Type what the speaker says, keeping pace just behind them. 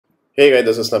Hey guys,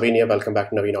 this is Naveen here. Welcome back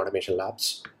to Naveen Automation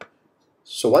Labs.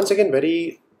 So once again,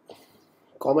 very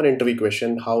common interview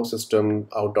question, how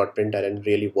System.out.println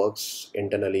really works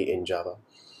internally in Java.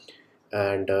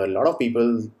 And a lot of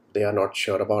people, they are not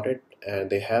sure about it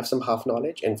and they have some half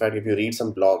knowledge. In fact, if you read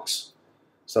some blogs,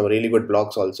 some really good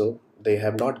blogs also, they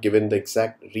have not given the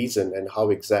exact reason and how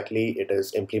exactly it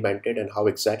is implemented and how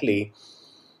exactly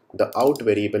the out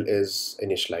variable is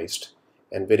initialized,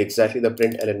 and where exactly the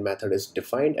println method is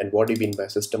defined, and what do you mean by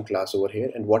system class over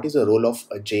here, and what is the role of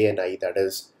a JNI, that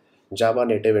is Java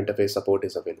Native Interface Support,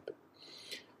 is available.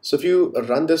 So if you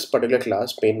run this particular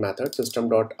class main method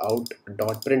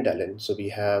system.out.println, so we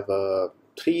have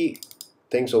three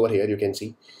things over here. You can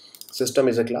see system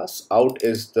is a class, out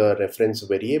is the reference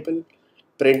variable,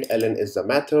 println is the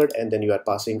method, and then you are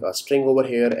passing a string over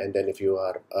here. And then if you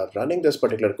are running this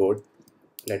particular code,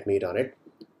 let me run it,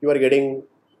 you are getting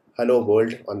hello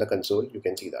world on the console. You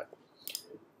can see that.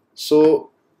 So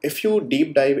if you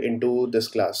deep dive into this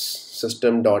class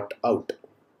system.out,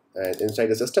 and inside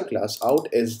the system class, out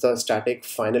is the static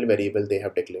final variable they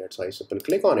have declared. So I simply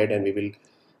click on it and we will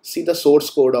see the source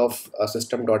code of a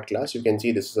system.class. You can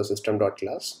see this is a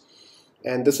system.class,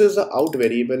 and this is the out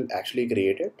variable actually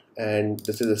created, and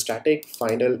this is a static,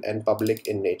 final, and public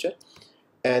in nature,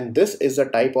 and this is the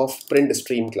type of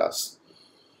PrintStream class.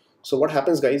 So what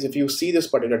happens, guys, if you see this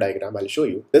particular diagram, I'll show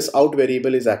you. This out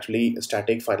variable is actually a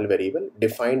static final variable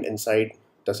defined inside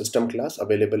the system class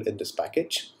available in this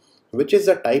package, which is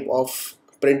the type of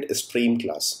PrintStream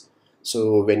class.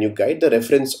 So when you guide the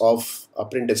reference of a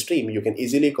PrintStream, you can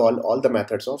easily call all the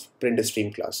methods of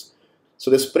PrintStream class. So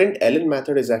this println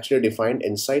method is actually defined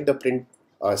inside the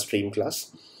PrintStream class.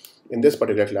 In this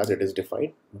particular class, it is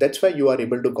defined. That's why you are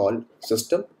able to call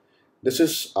system. This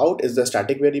is out is the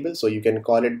static variable, so you can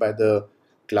call it by the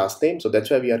class name. So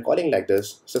that's why we are calling like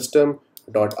this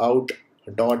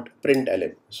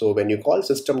system.out.println. So when you call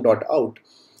system.out,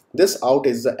 this out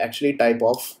is the actually type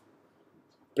of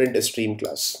PrintStream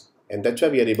class, and that's why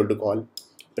we are able to call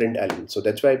println. So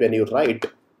that's why when you write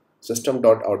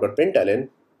system.out.println,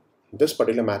 this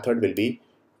particular method will be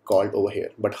called over here.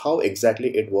 But how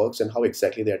exactly it works and how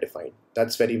exactly they are defined,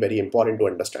 that's very, very important to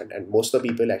understand. And most of the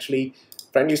people actually,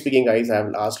 frankly speaking, guys, I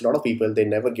have asked a lot of people, they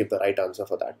never give the right answer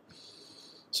for that.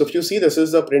 So if you see, this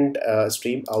is the print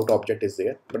stream out object is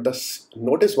there, but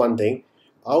notice one thing,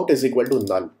 out is equal to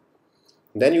null.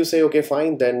 Then you say, okay,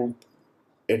 fine, then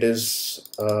it is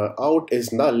out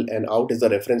is null and out is the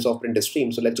reference of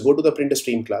PrintStream. So let's go to the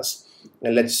PrintStream class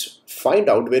and let's find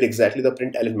out where exactly the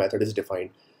println method is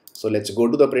defined. So let's go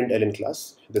to the println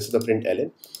class. This is the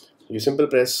println. You simply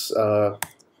press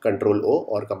Control O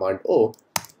or Command O,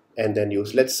 and then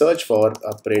let's search for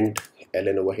a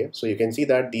println over here. So you can see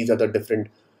that these are the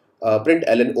different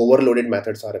println overloaded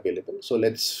methods are available. So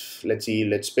let's see,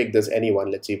 let's pick this anyone.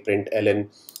 Let's see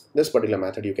println, this particular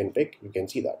method you can pick. You can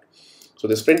see that. So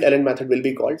this println method will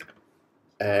be called,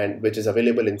 and which is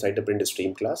available inside the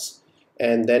PrintStream class.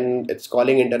 And then it's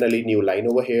calling internally new line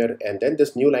over here, and then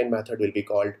this new line method will be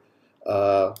called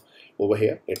over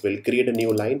here. It will create a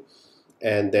new line,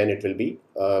 and then it will be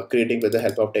creating with the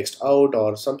help of text out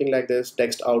or something like this.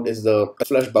 Text out is the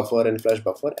flush buffer and flush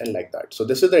buffer, and like that. So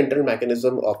this is the internal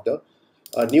mechanism of the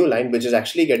new line, which is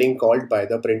actually getting called by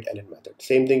the println method.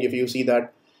 Same thing if you see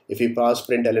that if you pass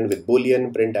println with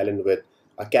boolean, println with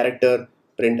a character,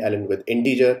 println with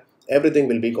integer, everything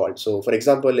will be called. So for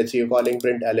example, let's say you're calling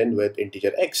println with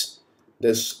integer x,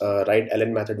 this write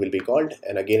ln method will be called,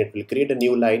 and again it will create a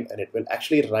new line and it will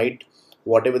actually write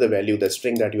whatever the value, the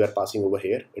string that you are passing over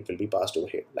here, it will be passed over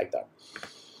here like that.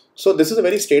 So this is a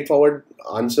very straightforward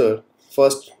answer.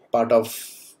 First part of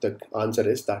the answer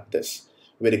is that this,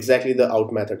 where exactly the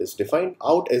out method is defined.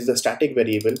 Out is the static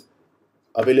variable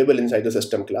available inside the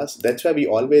system class. That's why we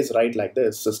always write like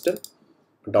this,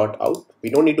 system.out. We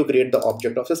don't need to create the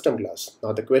object of system class.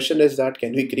 Now the question is that,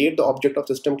 can we create the object of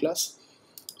system class?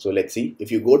 So let's see.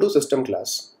 If you go to system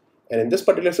class, and in this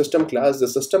particular system class, the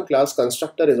system class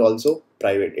constructor is also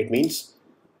private. It means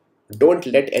don't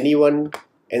let anyone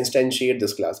instantiate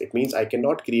this class. It means I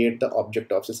cannot create the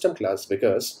object of system class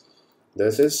because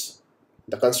this is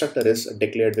the constructor is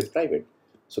declared with private.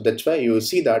 So that's why you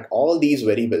see that all these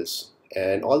variables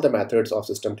and all the methods of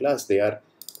system class, they are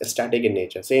static in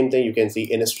nature. Same thing you can see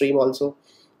in a stream also.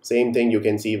 Same thing you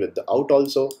can see with the out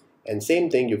also, and same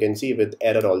thing you can see with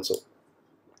error also.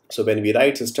 So when we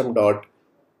write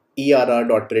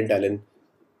system.err.println,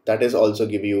 that is also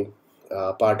give you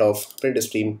part of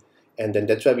PrintStream, and then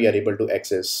that's why we are able to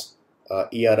access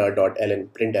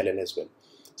err.println as well.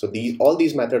 So all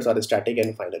these methods are static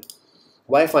and final.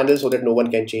 Why final? So that no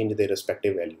one can change their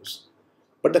respective values.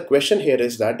 But the question here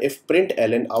is that if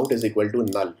println out is equal to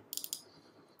null,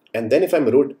 and then if I'm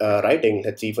writing,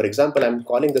 let's see, for example, I'm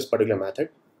calling this particular method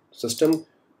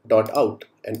system.out,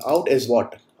 and out is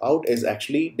what? Out is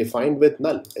actually defined with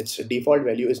null. Its default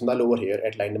value is null over here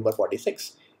at line number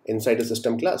 46 inside the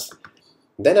system class.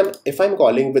 Then if I'm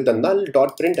calling with the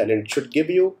null.println, it should give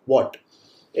you what?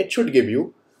 It should give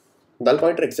you null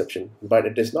pointer exception, but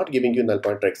it is not giving you null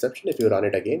pointer exception. If you run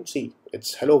it again, see,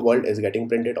 it's hello world is getting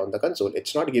printed on the console.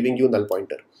 It's not giving you null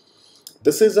pointer.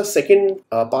 This is the second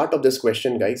part of this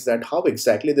question, guys, that how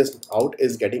exactly this out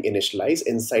is getting initialized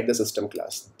inside the system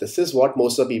class. This is what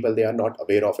most of the people, they are not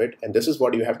aware of it, and this is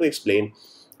what you have to explain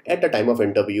at the time of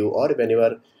interview or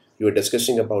whenever you are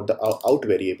discussing about the out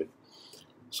variable.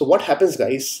 So what happens,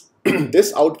 guys,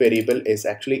 this out variable is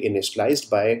actually initialized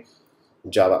by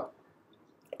Java,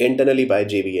 internally by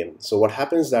JVM. So what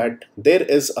happens that there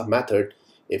is a method,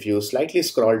 if you slightly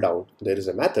scroll down, there is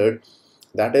a method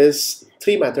that is,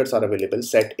 three methods are available: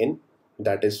 set in,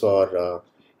 that is for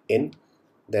in,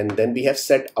 then we have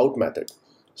set out method.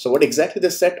 So what exactly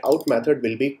the set out method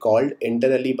will be called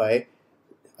internally by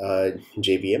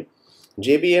JVM.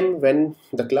 When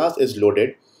the class is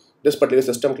loaded, this particular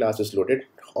system class is loaded,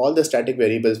 all the static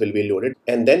variables will be loaded,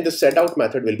 and then the set out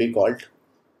method will be called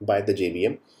by the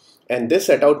JVM. And this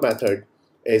set out method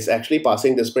is actually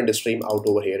passing this PrintStream out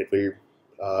over here. It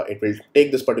will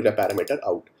take this particular parameter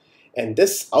out, and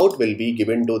this out will be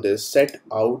given to this set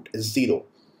out 0.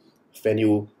 When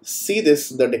you see this,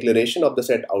 the declaration of the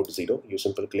set out 0, you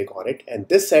simply click on it, and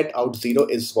this set out 0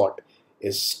 is what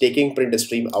is taking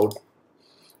PrintStream out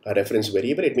a reference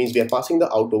variable. It means we are passing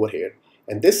the out over here,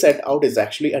 and this set out is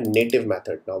actually a native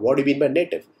method. Now what do you mean by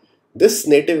native? This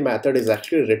native method is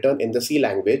actually written in the C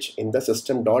language in the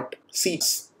system.c,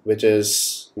 which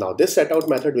is, now this set out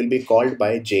method will be called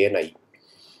by JNI.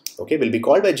 Okay, will be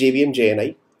called by JVM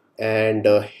JNI, and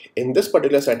in this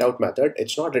particular set out method,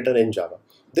 it's not written in Java.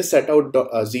 This set out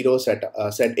 0,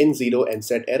 set in 0, and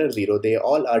set error 0, they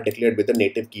all are declared with the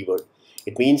native keyword.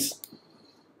 It means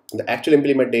the actual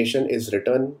implementation is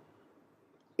written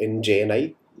in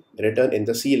JNI, written in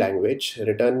the C language,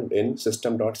 written in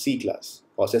system.c class,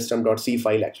 or system.c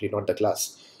file, actually, not the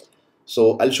class.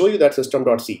 So I'll show you that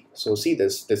system.c. So see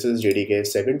this is JDK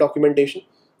 7 documentation,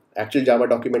 actual Java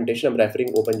documentation. I'm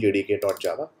referring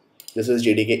openjdk.java. This is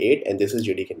JDK 8 and this is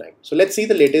JDK 9. So let's see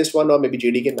the latest one, or maybe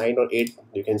JDK 9 or 8.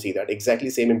 You can see that exactly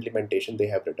same implementation they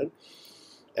have written.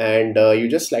 And you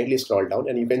just slightly scroll down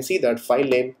and you can see that file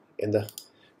name in the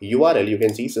URL, you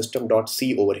can see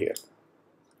system.c over here.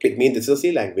 It means this is a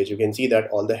C language. You can see that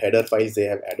all the header files they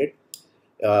have added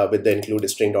with the include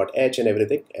string.h and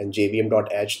everything, and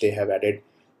jvm.h they have added.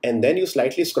 And then you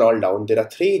slightly scroll down, there are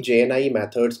 3 JNI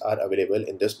methods are available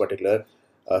in this particular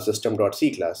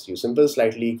system.c class. You simply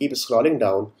slightly keep scrolling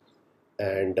down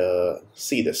and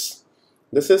see this.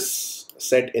 This is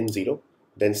set in 0,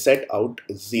 then set out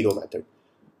 0 method.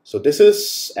 So this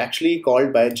is actually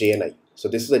called by JNI. So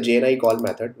this is a JNI call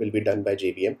method, will be done by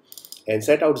JVM, and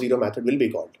set out 0 method will be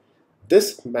called.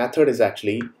 This method is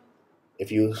actually,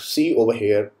 if you see over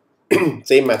here,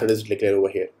 same method is declared over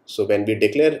here. So when we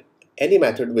declare any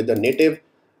method with the native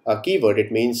keyword,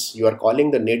 it means you are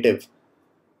calling the native.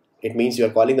 It means you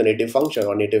are calling the native function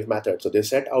or native method. So this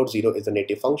set out 0 is a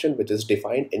native function which is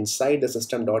defined inside the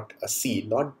system.c,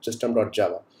 not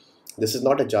system.java. This is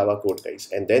not a Java code, guys.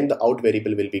 And then the out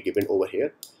variable will be given over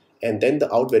here, and then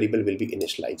the out variable will be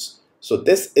initialized. So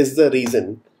this is the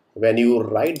reason when you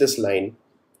write this line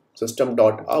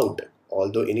system.out,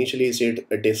 although initially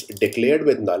it is declared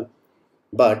with null,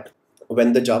 but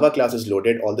when the Java class is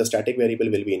loaded, all the static variable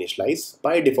will be initialized.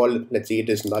 By default, let's see, it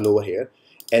is null over here,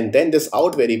 and then this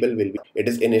out variable will be, it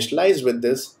is initialized with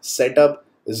this setup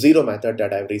 0 method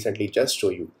that I have recently just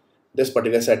shown you, this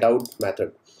particular setout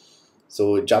method.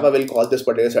 So Java will call this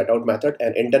particular setout method,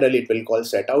 and internally it will call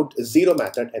setout 0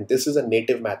 method, and this is a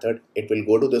native method. It will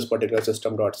go to this particular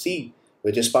system.c,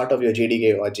 which is part of your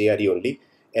JDK or JRE only,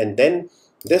 and then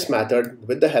this method,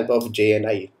 with the help of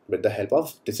JNI,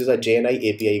 this is a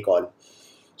JNI API call.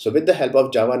 So with the help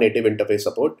of Java native interface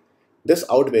support, this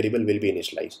out variable will be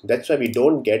initialized. That's why we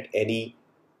don't get any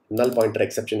null pointer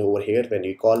exception over here when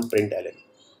we call println.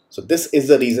 So this is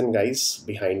the reason, guys,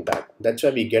 behind that. That's why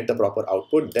we get the proper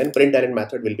output. Then println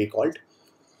method will be called,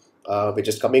 which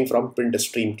is coming from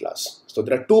PrintStream class. So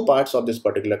there are two parts of this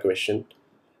particular question.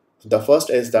 The first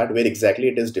is that where exactly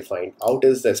it is defined. Out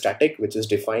is the static, which is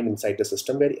defined inside the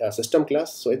system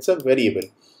class. So it's a variable.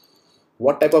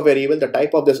 What type of variable? The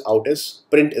type of this out is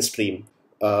PrintStream.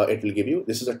 It will give you,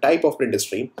 this is a type of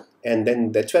PrintStream, and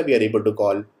then that's why we are able to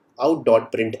call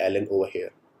out.println over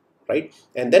here, right?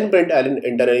 And then println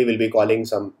internally will be calling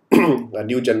some a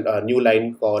new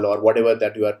line call or whatever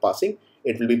that you are passing.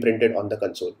 It will be printed on the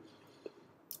console,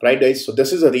 right, guys? So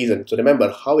this is the reason. So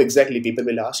remember how exactly people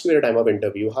will ask you at a time of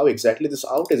interview how exactly this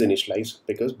out is initialized,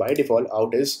 because by default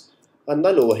out is a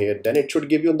null over here. Then it should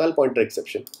give you null pointer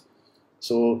exception.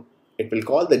 So it will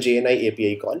call the JNI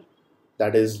API call,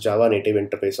 that is Java Native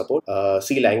Interface Support.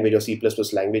 C language or C++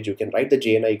 language, you can write the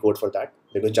JNI code for that,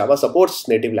 because Java supports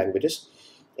native languages.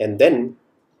 And then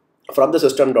from the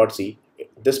system.c,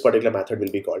 this particular method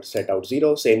will be called set out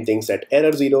 0, same thing set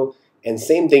error 0, and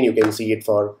same thing you can see it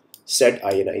for set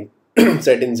ini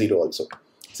set in 0 also.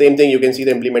 Same thing, you can see the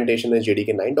implementation is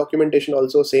JDK 9 documentation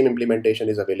also. Same implementation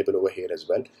is available over here as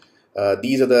well.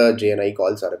 These are the JNI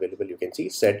calls are available. You can see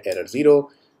set error 0,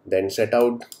 then set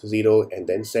out 0, and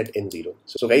then set in 0.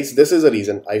 So guys, this is the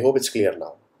reason. I hope it's clear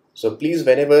now. So please,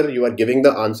 whenever you are giving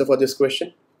the answer for this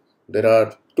question, there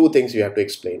are two things you have to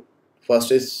explain.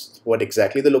 First is what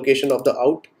exactly the location of the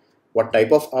out, what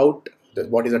type of out,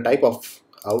 what is the type of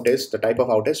out is. The type of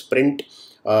out is print.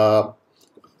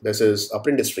 This is a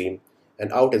print stream,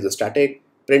 and out is the static.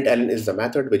 Println is the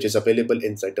method which is available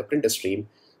inside the print stream.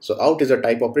 So out is a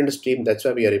type of print stream. That's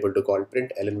why we are able to call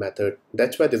println method.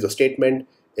 That's why there's a statement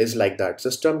is like that,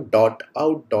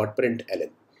 system.out.println.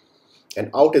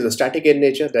 And out is a static in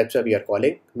nature. That's why we are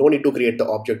calling. No need to create the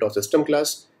object or system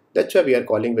class. That's why we are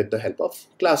calling with the help of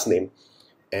class name.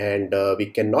 And we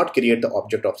cannot create the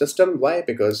object of system. Why?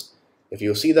 Because if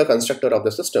you see the constructor of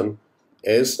the system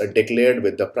is declared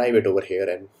with the private over here,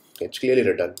 and it's clearly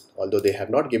written, although they have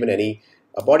not given any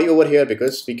body over here,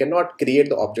 because we cannot create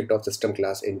the object of system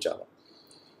class in Java.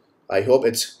 I hope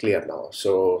it's clear now.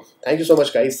 So thank you so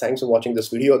much, guys. Thanks for watching this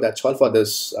video. That's all for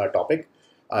this topic.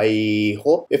 I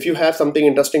hope if you have something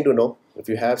interesting to know, if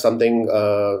you have something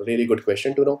really good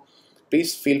question to know,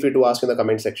 please feel free to ask in the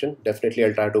comment section. Definitely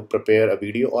I'll try to prepare a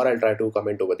video, or I'll try to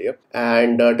comment over there.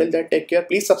 And till then, take care.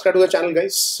 Please subscribe to the channel,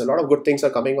 guys. A lot of good things are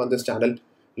coming on this channel.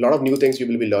 A lot of new things you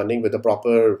will be learning with the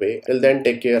proper way. Till then,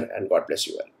 take care and God bless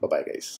you all. Bye bye, guys.